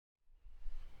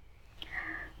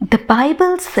The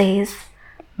Bible says,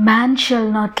 "Man shall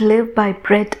not live by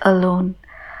bread alone,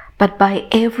 but by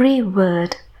every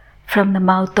word from the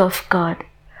mouth of God."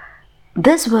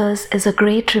 This verse is a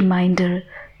great reminder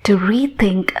to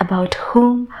rethink about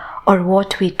whom or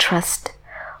what we trust.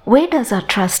 Where does our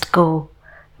trust go?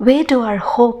 Where do our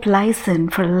hope lies in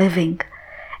for living?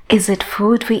 Is it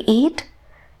food we eat?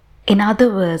 In other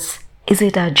words, is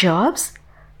it our jobs,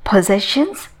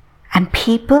 possessions, and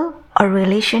people or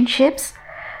relationships?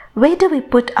 Where do we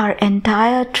put our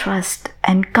entire trust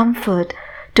and comfort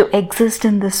to exist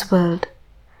in this world?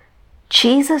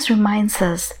 Jesus reminds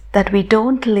us that we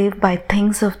don't live by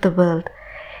things of the world.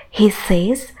 He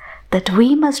says that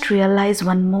we must realize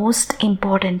one most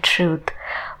important truth.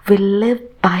 We live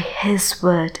by His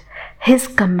word, His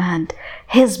command,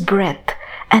 His breath,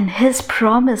 and His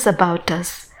promise about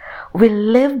us. We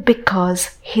live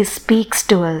because He speaks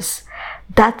to us.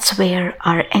 That's where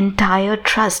our entire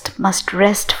trust must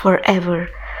rest forever,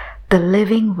 the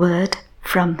living word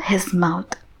from His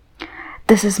mouth.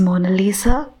 This is Mona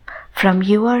Lisa from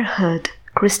You Are Heard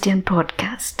Christian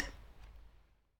Podcast.